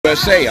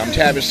USA. I'm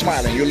Tavis,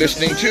 Smiley. You're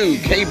listening to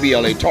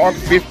KBLA Talk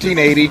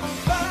 1580.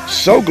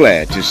 So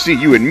glad to see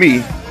you and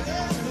me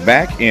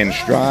back in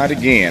stride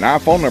again. Our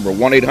phone number,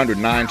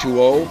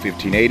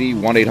 1-800-920-1580,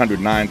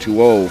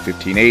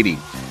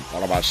 1-800-920-1580.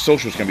 All of our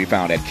socials can be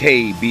found at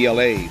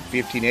KBLA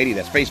 1580.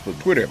 That's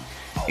Facebook, Twitter,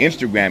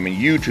 Instagram, and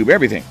YouTube,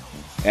 everything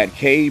at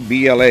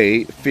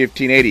KBLA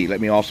 1580.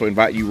 Let me also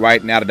invite you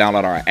right now to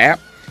download our app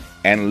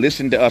and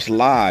listen to us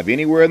live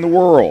anywhere in the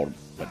world.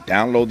 But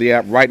download the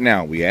app right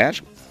now, we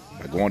ask,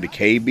 by going to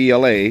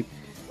KBLA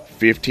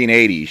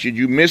 1580. Should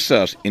you miss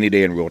us any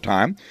day in real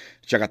time,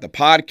 check out the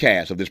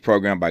podcast of this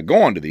program by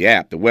going to the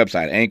app, the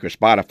website, Anchor,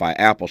 Spotify,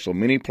 Apple, so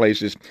many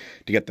places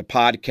to get the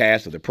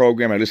podcast of the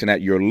program and listen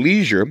at your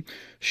leisure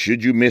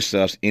should you miss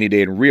us any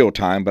day in real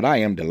time. But I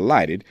am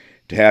delighted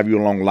to have you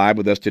along live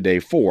with us today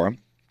for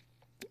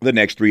the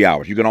next 3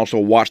 hours. You can also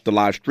watch the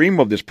live stream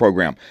of this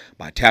program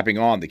by tapping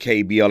on the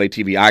KBLA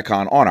TV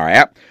icon on our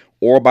app,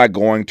 or by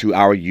going to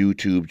our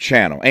YouTube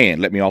channel.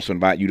 And let me also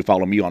invite you to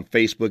follow me on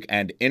Facebook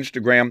and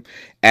Instagram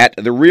at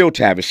The Real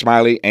Tavis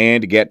Smiley,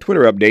 and to get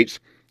Twitter updates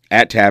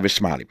at Tavis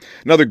Smiley.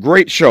 Another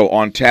great show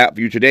on tap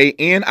for you today.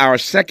 In our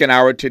second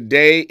hour,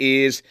 today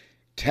is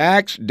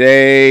tax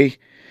day.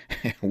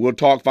 We'll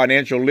talk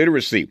financial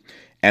literacy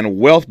and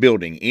wealth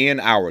building in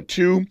hour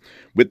two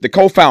with the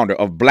co-founder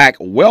of Black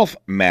Wealth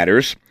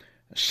Matters,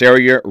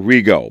 Sarah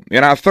Rigo.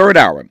 In our third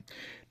hour,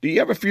 do you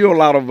ever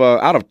feel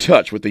out of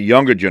touch with the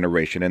younger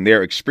generation and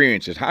their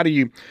experiences? How do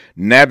you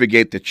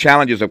navigate the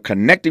challenges of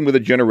connecting with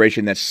a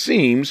generation that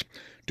seems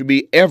to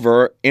be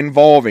ever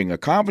evolving? A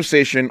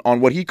conversation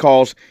on what he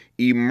calls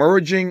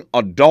emerging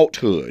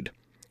adulthood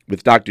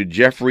with Dr.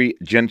 Jeffrey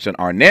Jensen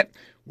Arnett.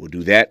 We'll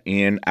do that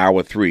in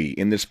hour three.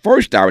 In this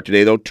first hour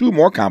today, though, two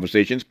more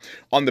conversations.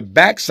 On the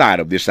backside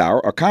of this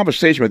hour, a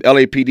conversation with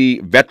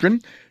LAPD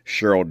veteran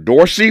Cheryl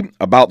Dorsey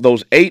about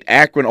those 8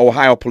 Akron,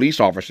 Ohio police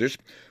officers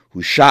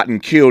who shot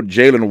and killed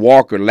Jalen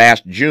Walker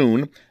last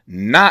June,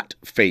 not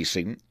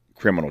facing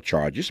criminal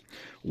charges.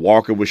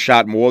 Walker was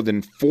shot more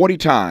than 40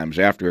 times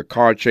after a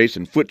car chase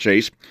and foot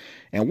chase.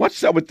 And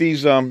what's up with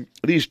these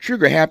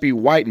trigger-happy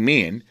white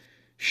men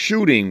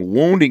shooting,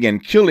 wounding,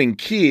 and killing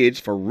kids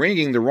for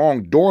ringing the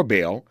wrong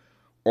doorbell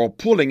or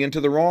pulling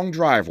into the wrong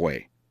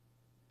driveway?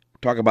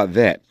 We'll talk about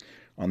that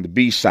on the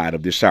B side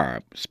of this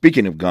hour.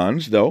 Speaking of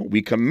guns, though,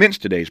 we commence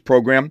today's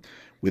program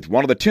with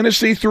one of the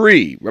Tennessee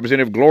Three,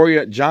 Representative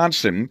Gloria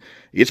Johnson.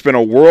 It's been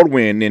a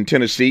whirlwind in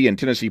Tennessee and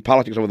Tennessee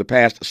politics over the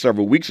past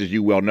several weeks, as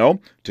you well know,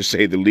 to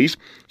say the least.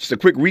 Just a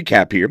quick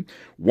recap here.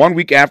 1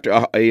 week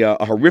after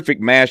a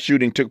horrific mass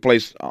shooting took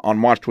place on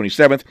March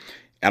 27th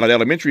at an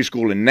elementary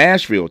school in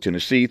Nashville,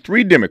 Tennessee,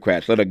 3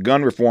 Democrats led a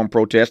gun reform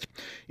protest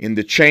in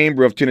the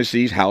chamber of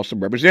Tennessee's House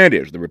of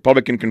Representatives. The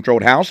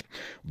Republican-controlled House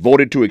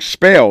voted to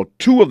expel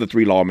 2 of the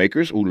 3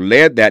 lawmakers who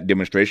led that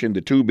demonstration, the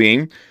 2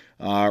 being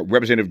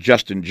Representative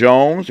Justin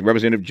Jones and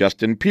Representative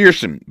Justin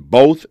Pearson,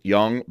 both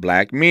young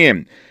black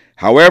men.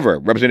 However,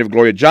 Representative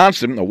Gloria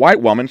Johnson, a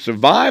white woman,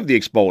 survived the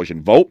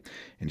expulsion vote,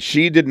 and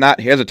she did not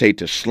hesitate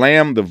to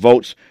slam the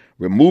votes,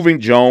 removing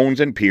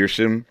Jones and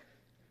Pearson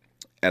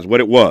as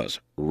what it was,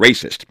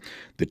 racist.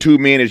 The 2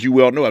 men, as you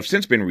well know, have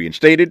since been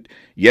reinstated,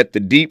 yet the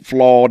deep,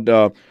 flawed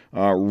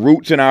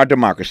roots in our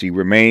democracy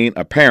remain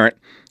apparent.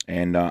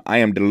 And I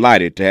am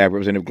delighted to have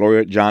Representative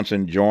Gloria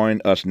Johnson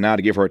join us now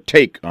to give her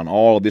take on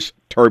all of this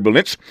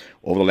turbulence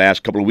over the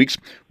last couple of weeks.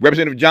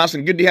 Representative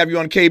Johnson, good to have you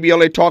on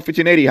KBLA Talk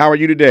 1580. How are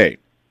you today?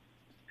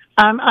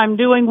 I'm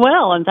doing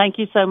well, and thank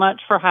you so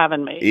much for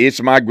having me. It's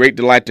my great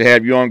delight to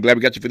have you on. Glad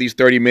we got you for these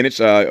 30 minutes.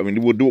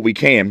 We'll do what we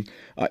can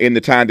in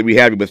the time that we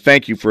have you, but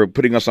thank you for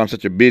putting us on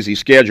such a busy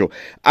schedule.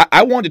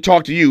 I wanted to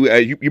talk to you.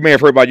 You may have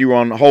heard about you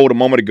on hold a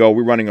moment ago.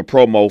 We're running a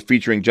promo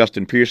featuring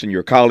Justin Pearson,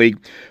 your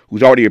colleague,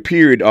 who's already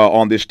appeared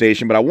on this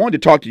station. But I wanted to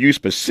talk to you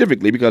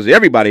specifically because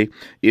everybody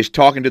is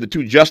talking to the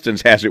 2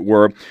 Justins, as it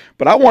were.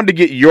 But I wanted to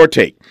get your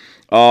take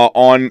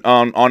on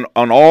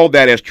all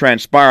that has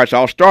transpired. So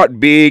I'll start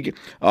big,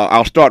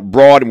 I'll start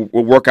broad, and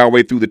we'll work our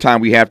way through the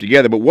time we have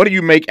together. But what do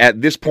you make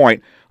at this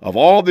point of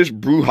all this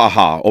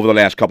brouhaha over the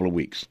last couple of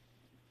weeks?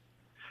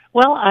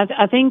 Well,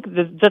 I think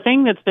the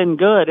thing that's been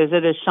good is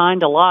it has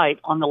shined a light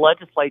on the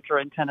legislature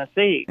in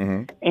Tennessee,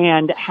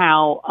 and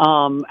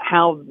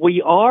how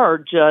we are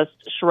just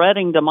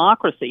shredding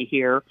democracy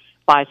here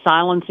by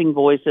silencing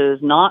voices,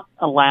 not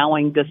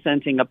allowing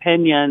dissenting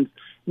opinions,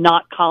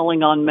 not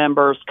calling on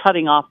members,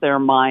 cutting off their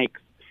mics.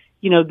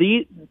 You know,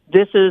 this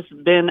has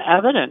been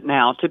evident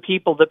now to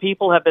people. The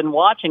people have been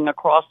watching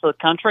across the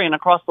country and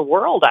across the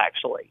world,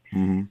 actually,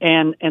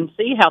 and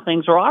see how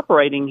things are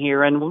operating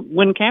here. And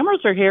when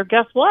cameras are here,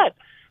 guess what?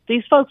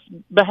 These folks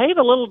behave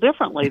a little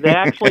differently. They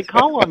actually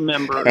call on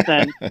members,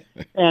 and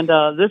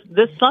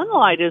this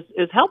sunlight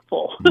is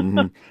helpful.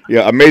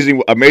 Yeah,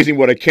 amazing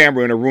what a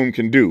camera in a room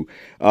can do.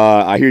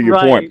 I hear your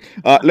point.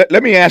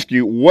 Let me ask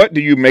you, what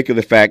do you make of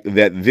the fact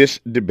that this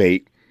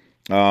debate,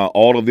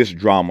 all of this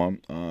drama,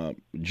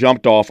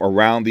 jumped off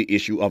around the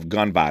issue of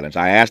gun violence?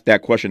 I asked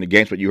that question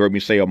against what you heard me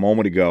say a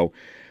moment ago.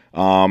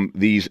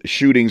 These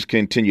shootings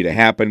continue to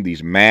happen.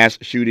 These mass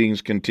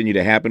shootings continue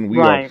to happen.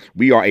 Right.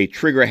 We are a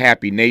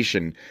trigger-happy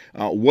nation.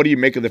 What do you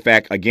make of the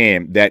fact,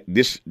 again, that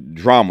this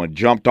drama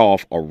jumped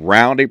off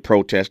around a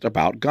protest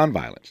about gun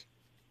violence?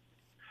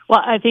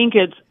 Well, I think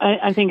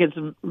it's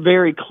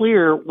very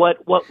clear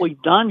what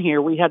we've done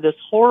here. We had this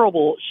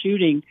horrible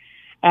shooting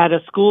at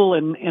a school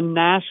in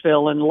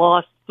Nashville and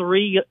lost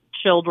 3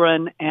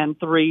 children and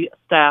 3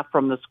 staff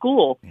from the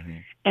school. Mm-hmm.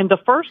 And the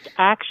first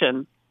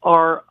action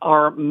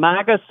our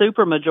MAGA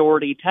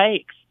supermajority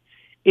takes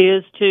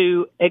is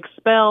to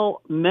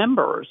expel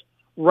members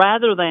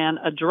rather than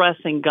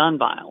addressing gun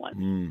violence.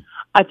 Mm.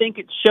 I think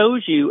it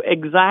shows you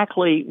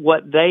exactly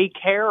what they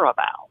care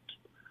about.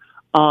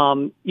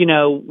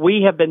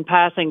 We have been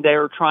passing.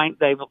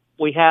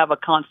 We have a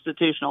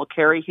constitutional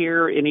carry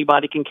here.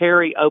 Anybody can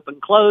carry,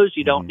 open, close.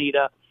 You don't need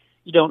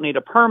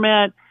a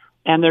permit.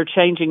 And they're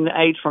changing the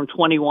age from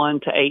 21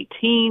 to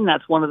 18.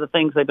 That's one of the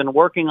things they've been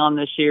working on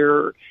this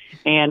year,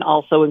 and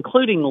also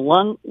including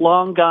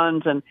long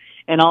guns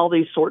and all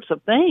these sorts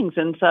of things.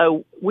 And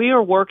so we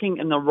are working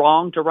in the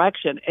wrong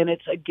direction, and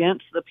it's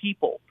against the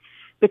people,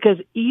 because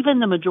even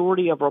the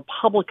majority of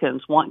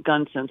Republicans want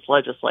gun sense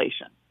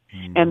legislation.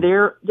 Mm-hmm. And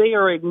they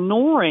are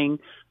ignoring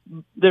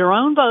their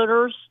own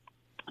voters,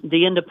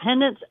 the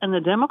independents and the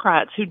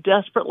Democrats, who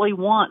desperately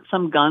want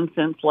some gun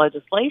sense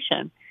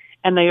legislation.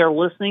 And they are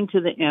listening to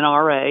the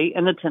NRA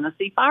and the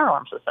Tennessee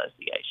Firearms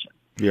Association.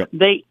 Yep.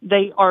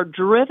 They are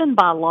driven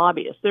by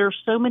lobbyists. There are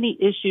so many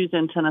issues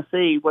in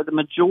Tennessee where the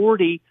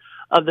majority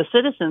of the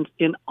citizens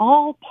in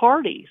all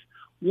parties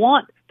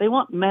want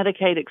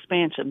Medicaid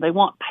expansion. They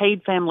want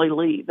paid family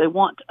leave. They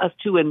want us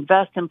to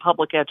invest in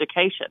public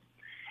education.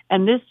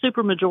 And this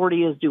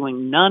supermajority is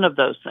doing none of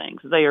those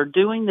things. They are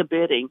doing the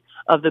bidding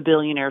of the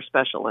billionaire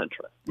special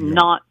interest,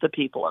 not the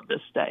people of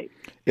this state.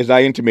 As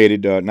I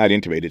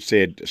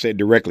said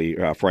directly,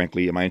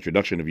 frankly, in my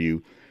introduction of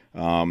you,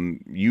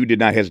 you did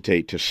not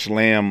hesitate to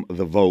slam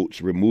the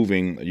votes,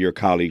 removing your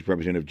colleagues,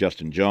 Representative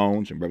Justin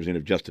Jones and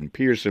Representative Justin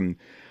Pearson,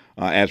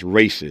 as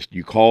racist.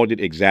 You called it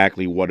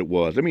exactly what it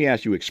was. Let me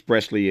ask you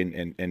expressly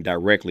and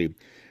directly,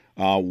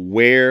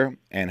 where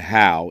and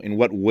how, in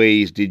what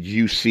ways did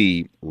you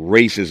see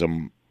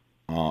racism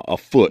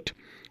afoot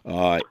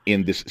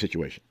in this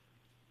situation?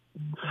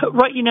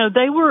 Right,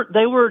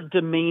 they were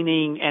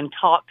demeaning and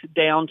talked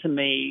down to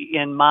me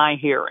in my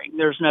hearing.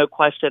 There's no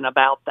question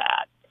about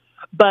that.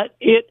 But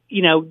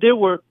there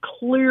were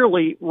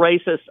clearly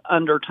racist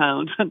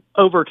undertones and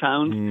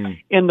overtones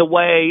in the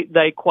way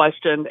they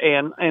questioned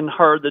and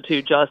heard the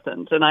 2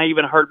 Justins. And I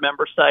even heard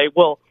members say,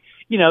 well,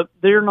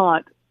 they're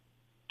not,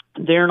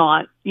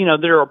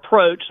 their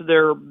approach,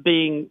 they're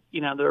being,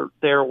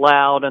 they're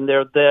loud and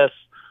they're this.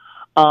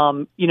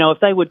 If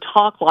they would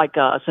talk like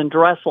us and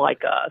dress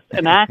like us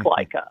and act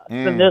like us,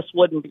 then this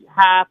wouldn't be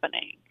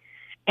happening.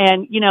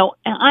 And,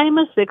 I'm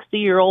a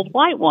 60-year-old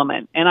white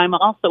woman, and I'm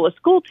also a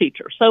school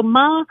teacher. So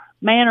my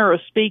manner of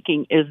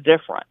speaking is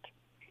different.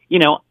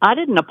 I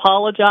didn't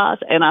apologize,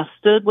 and I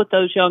stood with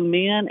those young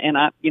men, and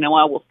I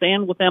will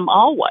stand with them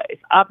always.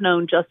 I've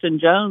known Justin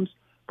Jones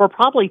for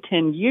probably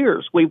 10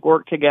 years. We've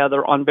worked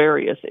together on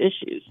various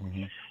issues.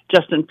 Mm-hmm.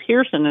 Justin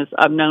Pearson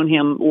I've known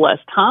him less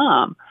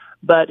time,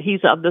 but he's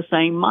of the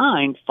same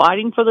mind,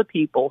 fighting for the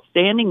people,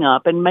 standing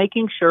up and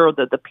making sure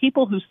that the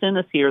people who sent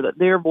us here, that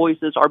their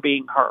voices are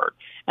being heard.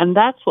 And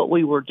that's what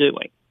we were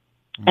doing.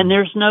 Mm-hmm. And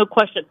there's no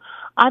question.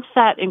 I've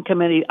sat in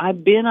committee.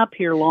 I've been up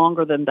here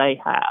longer than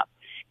they have.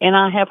 And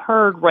I have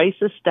heard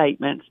racist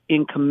statements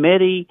in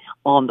committee,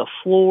 on the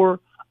floor,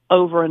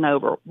 over and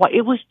over.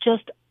 It was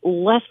just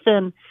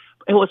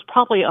it was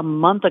probably a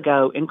month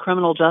ago in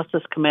Criminal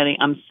Justice Committee.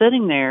 I'm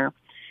sitting there,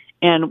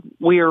 and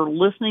we are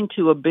listening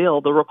to a bill.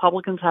 The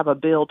Republicans have a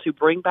bill to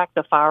bring back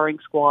the firing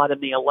squad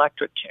and the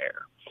electric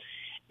chair.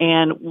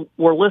 And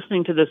we're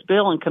listening to this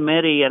bill in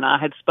committee, and I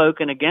had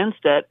spoken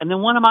against it. And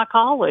then one of my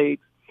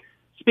colleagues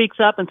speaks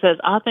up and says,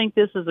 I think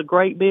this is a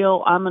great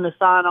bill. I'm going to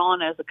sign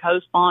on as a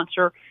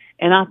co-sponsor,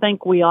 and I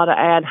think we ought to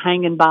add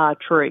hanging by a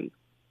tree.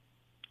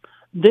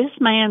 This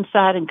man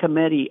sat in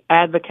committee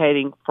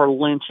advocating for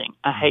lynching,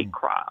 a hate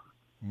crime.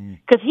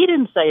 Because he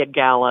didn't say a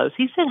gallows.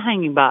 He said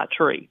hanging by a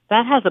tree.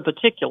 That has a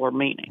particular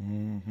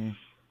meaning.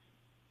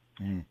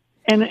 Mm-hmm.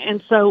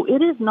 And so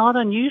it is not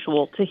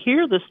unusual to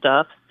hear this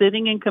stuff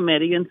sitting in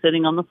committee and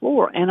sitting on the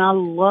floor. And I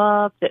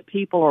love that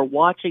people are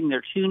watching.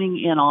 They're tuning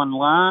in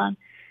online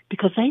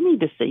because they need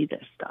to see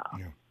this stuff.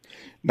 Yeah.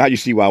 Now you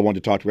see why I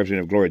wanted to talk to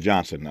Representative Gloria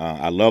Johnson.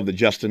 I love the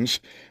Justins,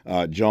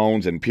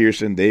 Jones and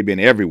Pearson. They've been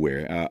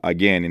everywhere,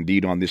 again,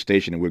 indeed, on this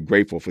station, and we're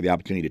grateful for the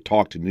opportunity to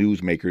talk to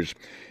newsmakers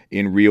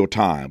in real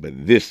time.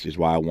 But this is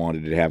why I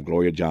wanted to have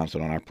Gloria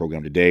Johnson on our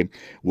program today.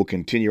 We'll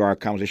continue our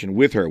conversation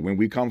with her when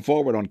we come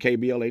forward on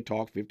KBLA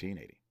Talk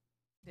 1580.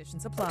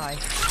 Conditions apply.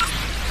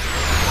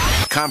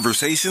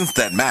 Conversations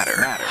that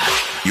matter.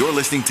 You're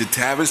listening to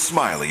Tavis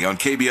Smiley on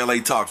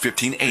KBLA Talk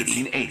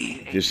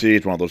 1580. This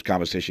is one of those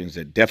conversations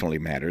that definitely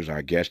matters.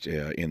 Our guest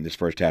in this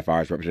first half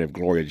hour is Representative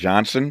Gloria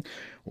Johnson,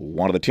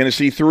 one of the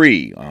Tennessee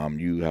Three.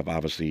 You have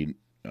obviously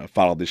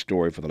followed this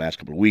story for the last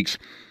couple of weeks.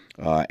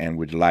 and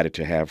we're delighted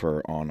to have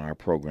her on our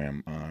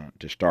program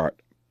to start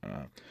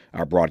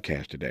our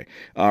broadcast today.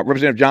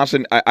 Representative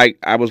Johnson,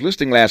 I was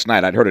listening last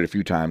night. I'd heard it a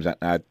few times.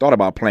 I thought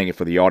about playing it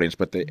for the audience,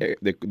 but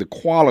the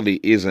quality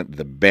isn't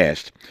the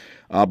best.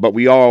 But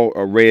we all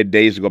read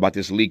days ago about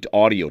this leaked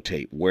audio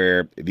tape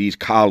where these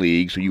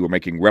colleagues who you were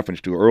making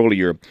reference to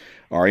earlier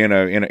are in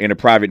a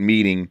private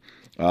meeting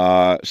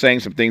saying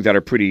some things that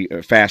are pretty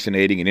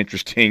fascinating and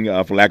interesting,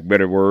 for lack of a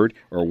better word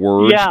or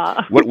words.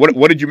 Yeah.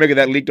 What did you make of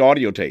that leaked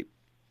audio tape?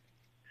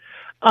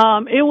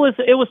 It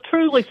was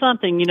truly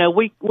something. You know,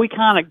 we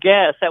kind of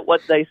guess at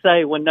what they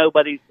say when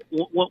nobody's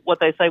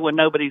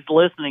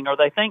listening, or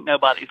they think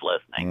nobody's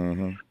listening.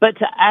 Mm-hmm. But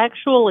to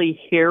actually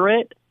hear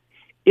it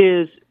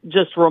is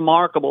just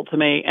remarkable to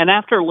me. And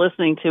after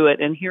listening to it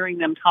and hearing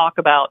them talk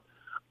about,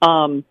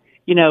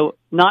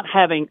 not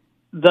having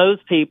those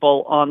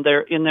people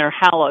in their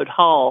hallowed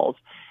halls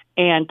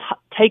and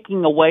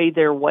taking away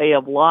their way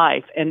of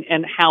life,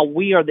 and how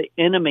we are the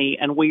enemy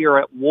and we are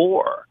at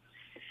war.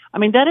 I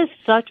mean, that is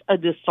such a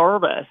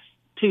disservice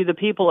to the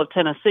people of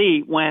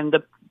Tennessee when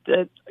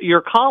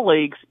your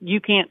colleagues, you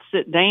can't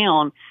sit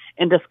down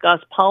and discuss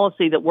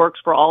policy that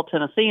works for all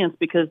Tennesseans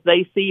because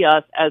they see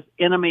us as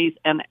enemies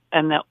and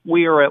that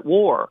we are at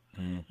war.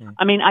 Mm-hmm.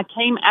 I mean, I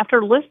came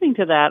after listening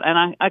to that,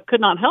 and I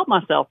could not help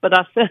myself, but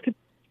I said,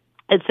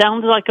 it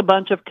sounds like a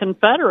bunch of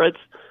Confederates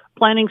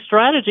planning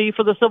strategy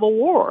for the Civil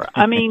War.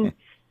 I mean,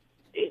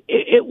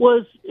 it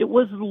was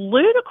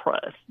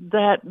ludicrous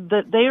that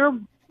they are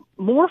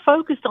more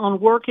focused on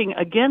working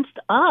against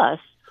us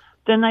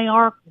than they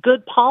are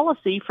good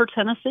policy for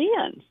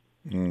Tennesseans.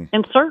 Mm.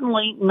 And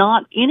certainly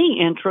not any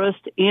interest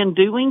in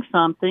doing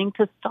something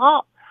to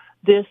stop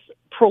this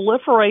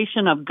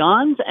proliferation of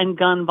guns and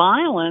gun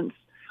violence,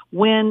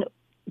 when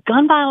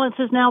gun violence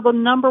is now the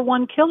number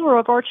one killer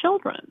of our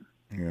children.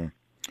 Yeah.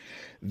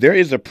 There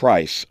is a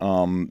price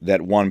that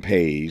one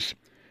pays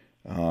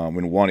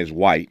when one is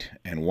white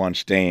and one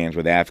stands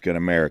with African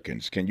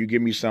Americans. Can you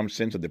give me some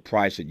sense of the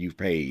price that you've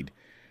paid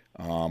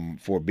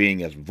for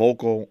being as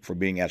vocal, for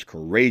being as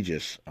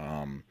courageous,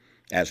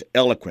 as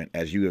eloquent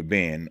as you have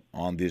been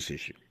on this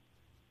issue?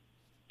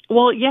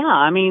 Well, yeah.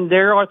 I mean,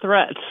 there are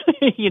threats.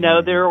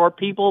 Mm-hmm. There are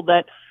people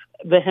that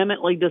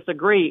vehemently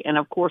disagree. And,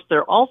 of course, there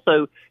are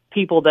also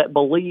people that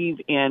believe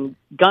in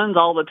guns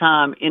all the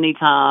time,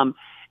 anytime.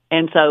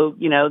 And so,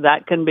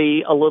 that can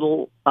be a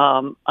little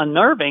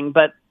unnerving.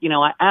 But,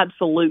 I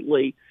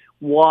absolutely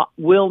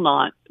will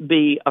not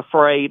be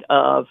afraid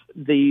of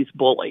these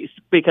bullies,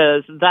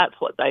 because that's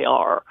what they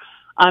are.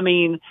 I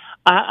mean,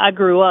 I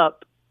grew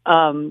up,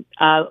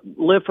 I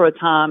lived for a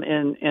time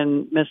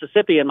in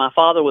Mississippi, and my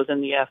father was in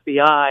the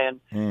FBI,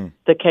 and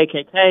the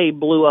KKK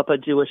blew up a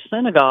Jewish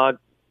synagogue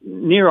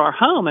near our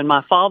home, and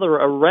my father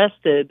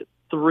arrested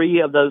 3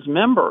 of those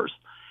members,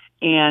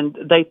 and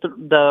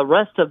the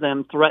rest of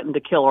them threatened to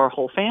kill our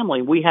whole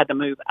family. We had to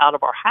move out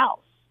of our house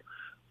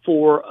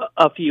for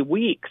a few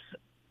weeks.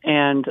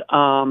 And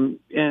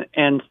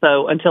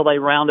so until they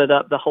rounded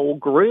up the whole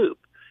group,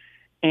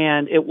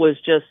 and it was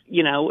just,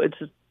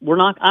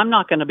 I'm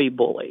not going to be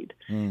bullied,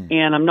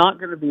 and I'm not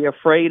going to be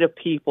afraid of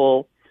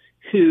people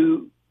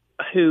who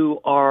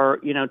are,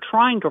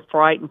 trying to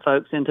frighten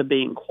folks into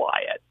being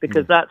quiet,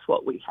 because that's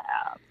what we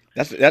have.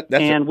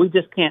 We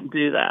just can't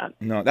do that.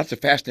 No, that's a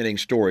fascinating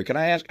story. Can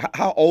I ask,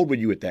 how old were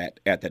you at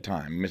that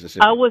time in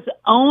Mississippi? I was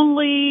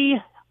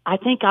I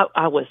think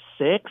I was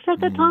 6 at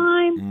the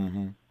time.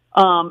 Mm-hmm.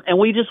 And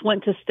we just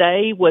went to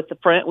stay with the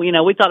friend. We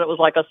thought it was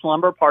like a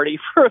slumber party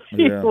for a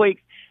few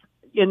weeks.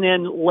 And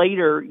then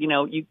later,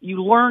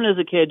 you learn as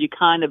a kid, you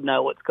kind of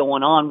know what's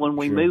going on. When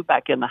we moved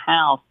back in the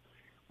house,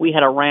 we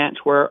had a ranch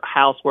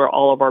house where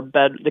all of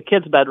the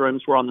kids'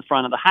 bedrooms were on the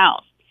front of the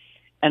house.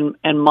 And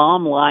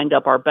Mom lined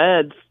up our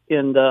beds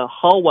in the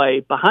hallway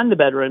behind the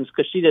bedrooms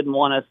because she didn't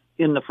want us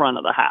in the front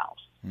of the house,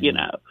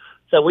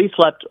 So we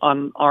slept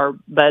on our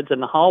beds in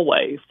the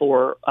hallway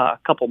for a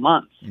couple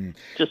months,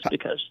 just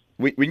because.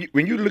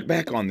 When you look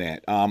back on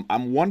that,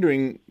 I'm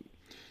wondering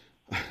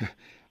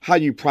how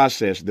you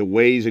process the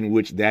ways in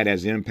which that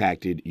has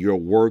impacted your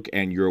work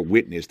and your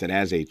witness, that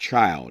as a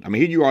child. I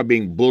mean, here you are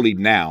being bullied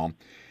now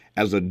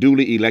as a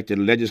duly elected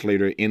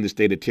legislator in the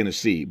state of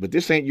Tennessee, but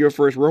this ain't your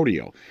first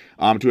rodeo.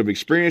 To have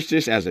experienced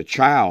this as a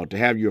child, to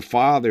have your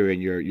father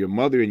and your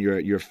mother and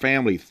your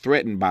family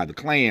threatened by the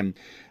Klan,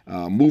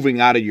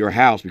 moving out of your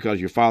house because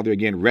your father,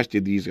 again,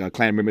 arrested these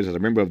Klan members as a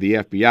member of the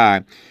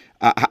FBI.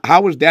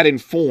 How has that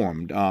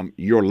informed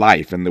your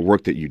life and the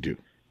work that you do?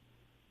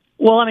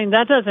 Well, I mean,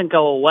 that doesn't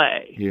go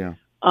away. Yeah.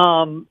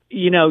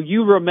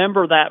 You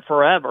remember that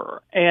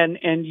forever.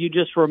 And you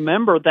just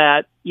remember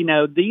that,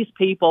 these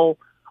people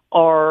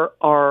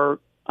are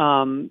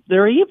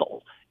they're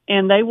evil,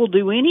 and they will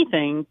do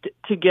anything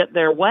to get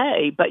their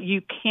way, but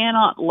you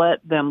cannot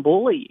let them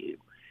bully you.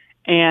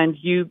 And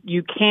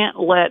you can't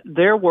let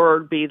their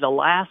word be the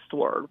last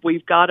word.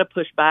 We've got to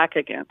push back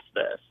against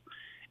this.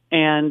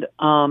 And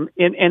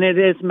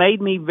it has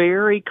made me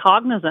very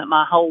cognizant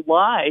my whole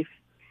life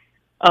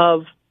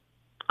of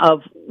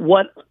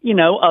what,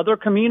 other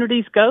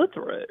communities go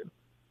through.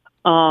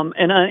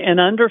 and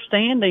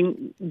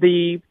understanding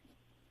the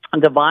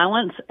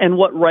violence and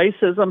what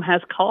racism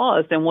has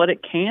caused and what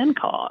it can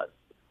cause.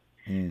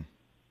 Mm.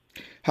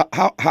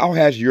 How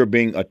has your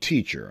being a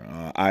teacher?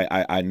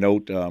 I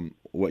note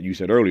what you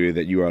said earlier,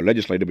 that you are a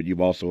legislator, but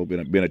you've also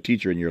been a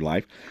teacher in your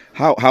life.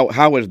 How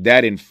has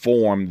that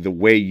informed the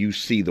way you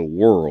see the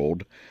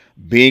world,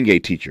 being a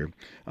teacher,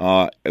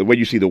 the way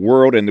you see the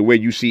world, and the way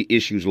you see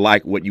issues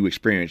like what you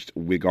experienced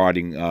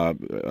regarding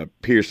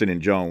Pearson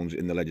and Jones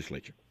in the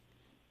legislature?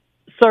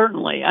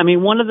 Certainly. I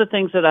mean, one of the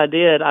things that I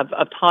did,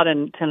 I've taught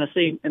in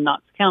Tennessee, in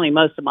Knox County,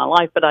 most of my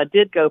life, but I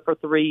did go for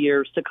 3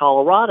 years to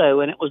Colorado,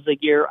 and it was the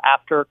year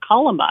after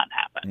Columbine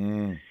happened.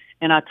 Mm.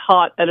 And I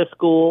taught at a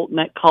school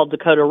called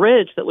Dakota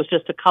Ridge that was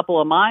just a couple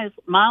of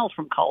miles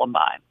from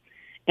Columbine.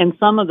 And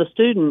some of the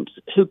students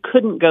who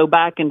couldn't go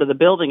back into the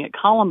building at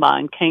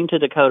Columbine came to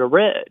Dakota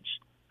Ridge.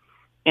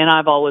 And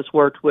I've always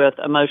worked with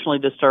emotionally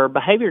disturbed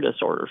behavior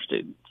disorder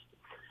students,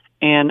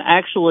 and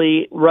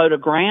actually wrote a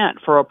grant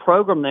for a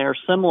program there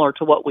similar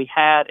to what we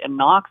had in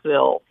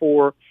Knoxville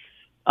for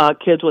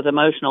kids with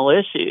emotional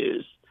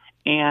issues.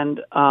 And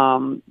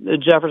the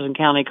Jefferson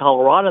County,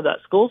 Colorado,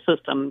 that school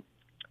system,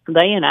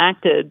 they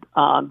enacted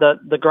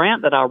the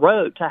grant that I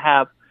wrote to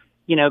have,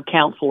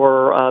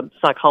 counselor,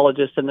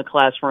 psychologists in the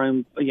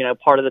classroom,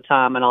 part of the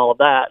time and all of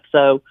that.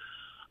 So,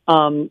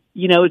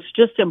 it's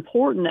just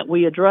important that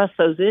we address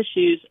those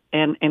issues,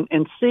 and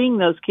seeing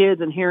those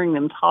kids and hearing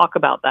them talk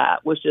about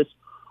that was just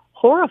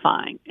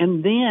horrifying.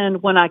 And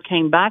then when I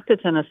came back to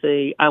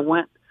Tennessee, I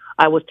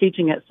was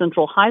teaching at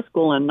Central High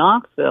School in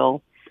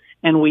Knoxville,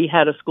 and we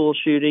had a school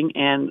shooting,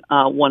 and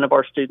one of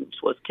our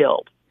students was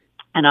killed.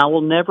 And I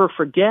will never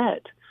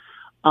forget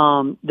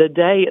the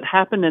day it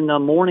happened, in the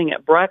morning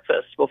at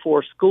breakfast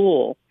before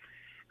school.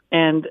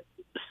 And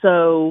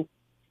so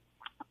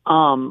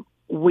I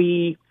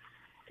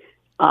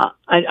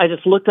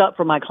just looked up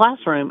from my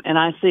classroom, and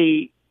I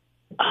see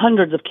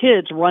hundreds of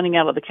kids running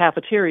out of the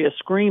cafeteria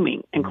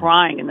screaming and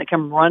crying, and they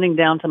come running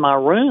down to my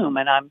room,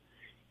 and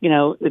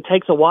it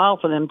takes a while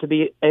for them to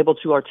be able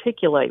to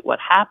articulate what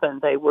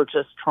happened. They were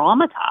just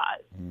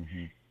traumatized,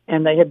 mm-hmm.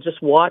 and they had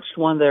just watched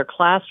one of their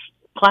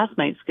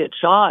classmates get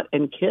shot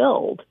and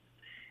killed.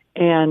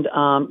 And,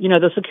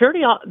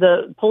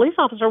 the police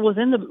officer was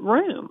in the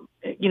room,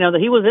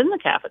 he was in the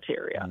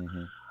cafeteria.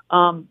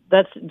 Mm-hmm.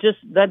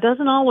 That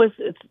doesn't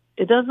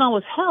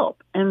always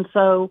help. And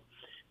so,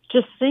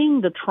 just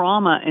seeing the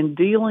trauma and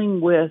dealing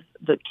with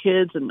the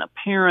kids and the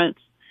parents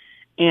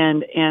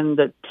and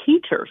the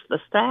teachers, the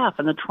staff,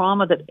 and the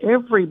trauma that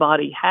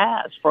everybody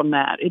has from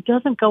that, it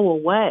doesn't go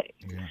away.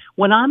 Yeah.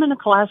 When I'm in a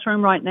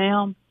classroom right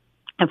now,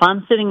 if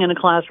I'm sitting in a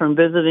classroom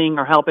visiting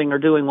or helping or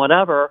doing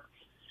whatever,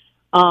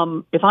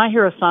 if I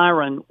hear a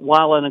siren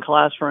while in a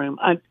classroom,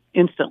 I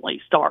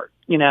instantly start,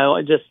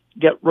 I just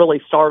get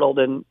really startled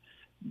and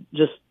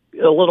just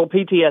a little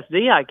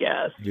PTSD, I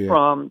guess,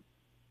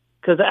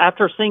 because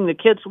after seeing the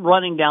kids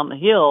running down the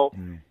hill,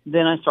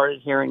 then I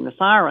started hearing the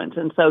sirens.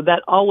 And so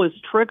that always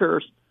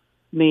triggers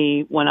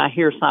me when I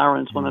hear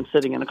sirens when I'm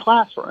sitting in a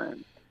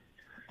classroom.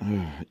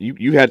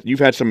 You've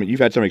had some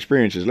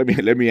experiences. Let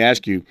me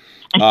ask you,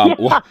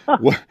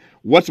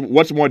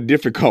 what's more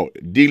difficult,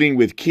 dealing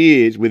with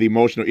kids with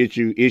emotional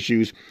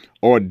issues,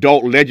 or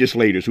adult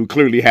legislators who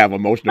clearly have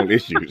emotional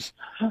issues?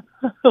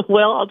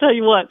 Well, I'll tell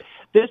you what.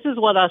 This is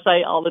what I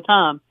say all the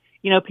time.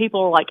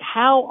 People are like,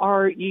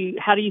 how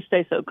do you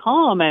stay so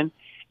calm? And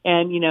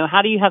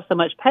how do you have so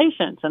much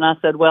patience? And I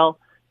said, well,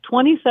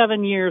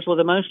 27 years with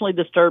emotionally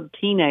disturbed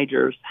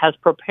teenagers has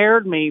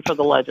prepared me for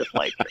the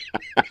legislature.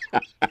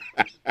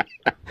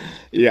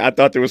 Yeah, I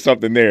thought there was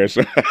something there.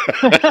 So.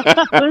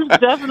 There's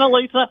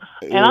definitely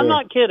something. And I'm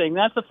not kidding.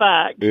 That's a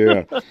fact.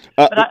 Yeah.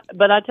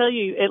 But I tell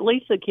you, at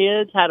least the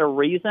kids had a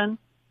reason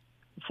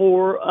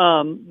for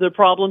the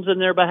problems in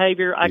their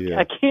behavior.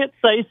 I can't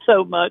say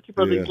so much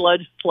for these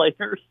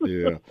legislators.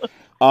 Yeah.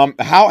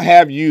 How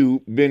have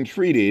you been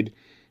treated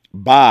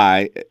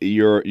by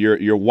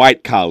your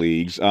white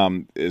colleagues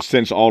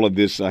since all of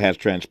this has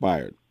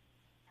transpired?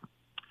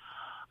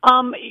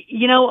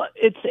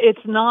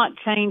 It's not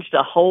changed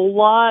a whole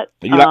lot.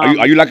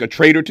 Are you like a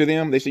traitor to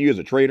them? They see you as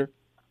a traitor?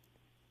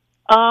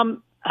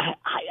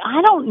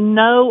 I don't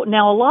know.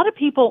 Now, a lot of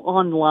people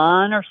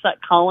online are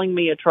calling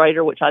me a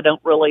traitor, which I don't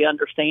really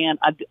understand.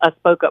 I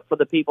spoke up for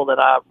the people that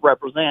I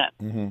represent,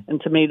 mm-hmm.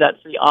 and to me,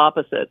 that's the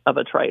opposite of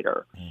a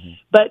traitor. Mm-hmm.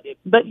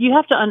 But you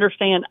have to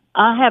understand,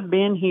 I have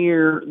been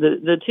here.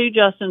 The two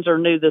Justins are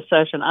new this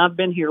session. I've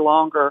been here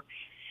longer,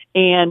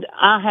 and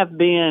I have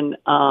been.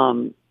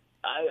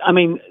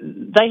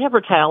 They have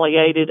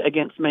retaliated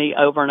against me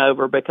over and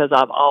over because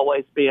I've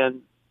always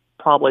been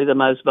probably the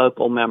most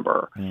vocal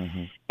member,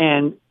 mm-hmm.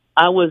 and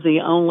I was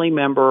the only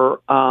member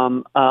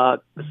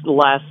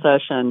last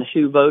session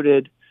who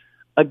voted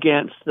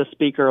against the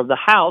Speaker of the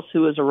House,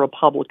 who is a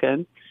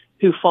Republican,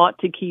 who fought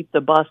to keep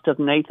the bust of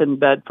Nathan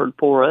Bedford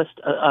Forrest,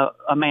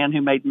 a man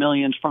who made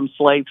millions from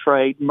slave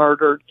trade,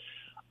 murdered,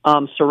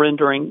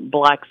 surrendering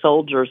black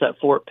soldiers at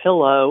Fort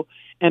Pillow,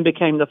 and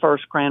became the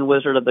first Grand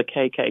Wizard of the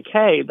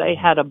KKK. They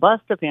had a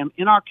bust of him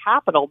in our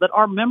Capitol that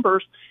our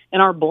members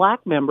and our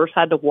black members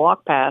had to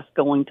walk past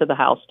going to the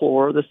House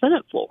floor or the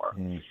Senate floor.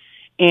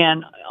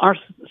 And our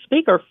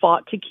speaker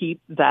fought to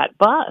keep that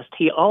bust.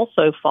 He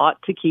also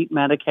fought to keep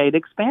Medicaid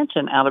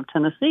expansion out of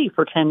Tennessee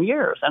for 10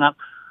 years. And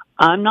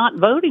I'm not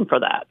voting for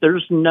that.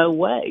 There's no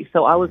way.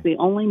 So I was the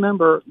only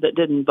member that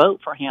didn't vote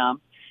for him,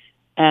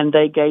 and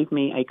they gave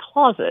me a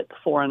closet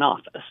for an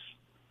office.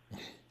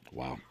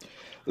 Wow.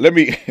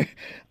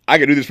 I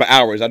could do this for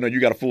hours. I know you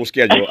got a full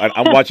schedule.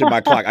 I'm watching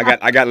my clock.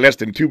 I got less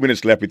than 2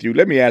 minutes left with you.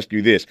 Let me ask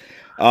you this.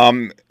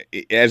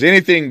 Has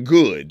anything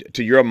good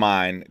to your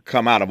mind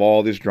come out of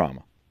all this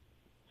drama?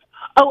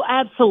 Oh,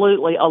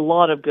 absolutely. A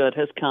lot of good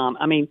has come.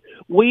 I mean,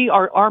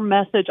 our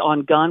message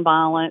on gun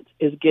violence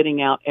is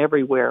getting out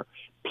everywhere.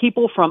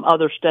 People from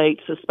other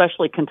states,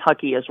 especially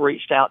Kentucky, has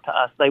reached out to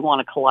us. They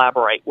want to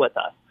collaborate with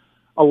us.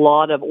 A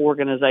lot of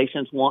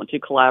organizations want to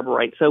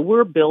collaborate. So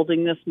we're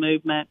building this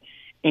movement,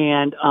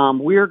 and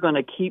we're going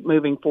to keep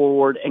moving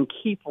forward and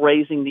keep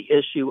raising the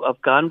issue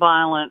of gun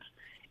violence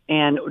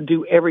and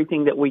do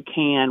everything that we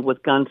can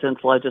with gun sense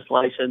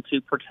legislation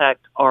to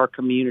protect our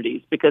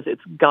communities, because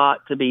it's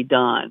got to be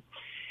done.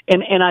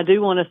 And I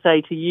do want to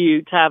say to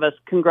you, Tavis,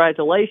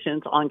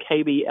 congratulations on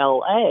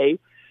KBLA,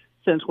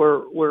 since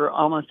we're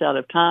almost out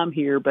of time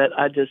here, but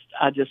I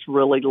just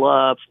really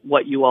love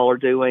what you all are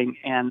doing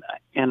and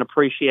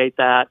appreciate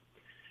that.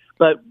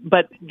 But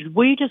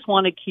we just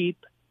want to keep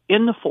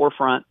in the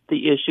forefront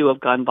the issue of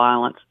gun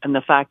violence and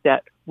the fact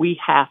that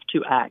we have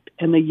to act.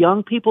 And the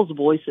young people's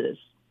voices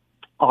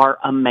are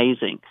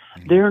amazing.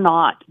 They're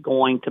not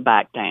going to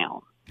back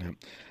down.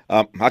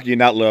 How can you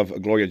not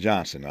love Gloria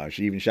Johnson?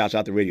 She even shouts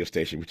out the radio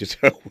station, which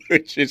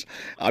is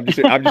I'm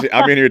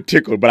in here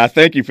tickled. But I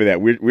thank you for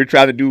that. We're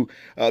trying to do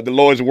the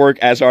Lord's work,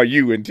 as are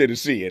you in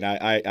Tennessee,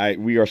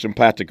 and we are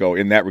simpatico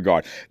in that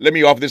regard. Let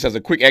me offer this as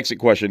a quick exit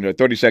question.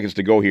 30 seconds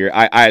to go here.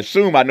 I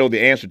assume I know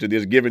the answer to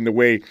this, given the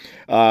way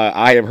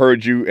I have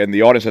heard you and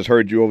the audience has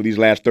heard you over these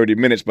last 30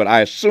 minutes. But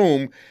I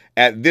assume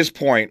at this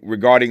point,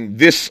 regarding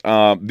this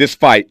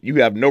fight,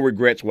 you have no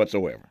regrets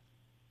whatsoever.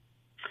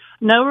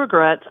 No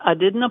regrets. I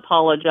didn't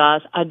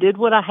apologize. I did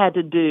what I had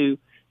to do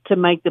to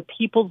make the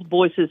people's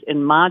voices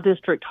in my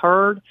district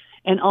heard,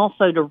 and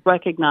also to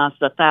recognize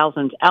the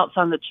thousands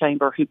outside the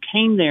chamber who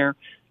came there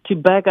to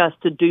beg us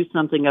to do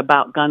something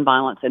about gun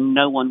violence, and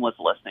no one was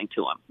listening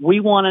to them.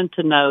 We wanted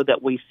to know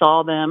that we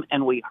saw them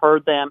and we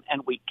heard them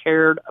and we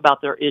cared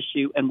about their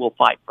issue, and we'll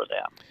fight for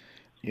them.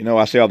 You know,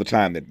 I say all the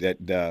time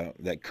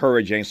that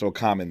courage ain't so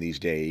common these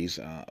days,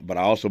 but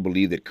I also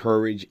believe that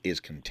courage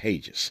is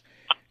contagious.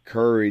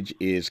 Courage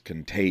is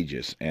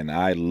contagious, and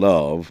I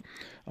love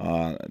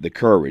the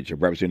courage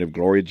of Representative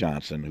Gloria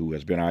Johnson, who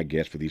has been our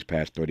guest for these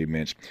past 30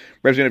 minutes.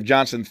 Representative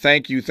Johnson,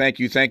 thank you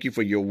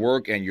for your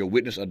work and your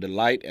witness. A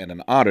delight and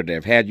an honor to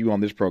have had you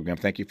on this program.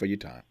 Thank you for your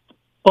time.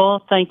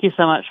 Well, thank you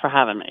so much for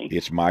having me.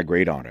 It's my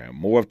great honor.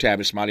 More of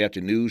Tavis Smiley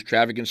after news,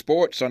 traffic, and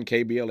sports on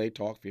KBLA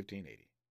Talk 1580.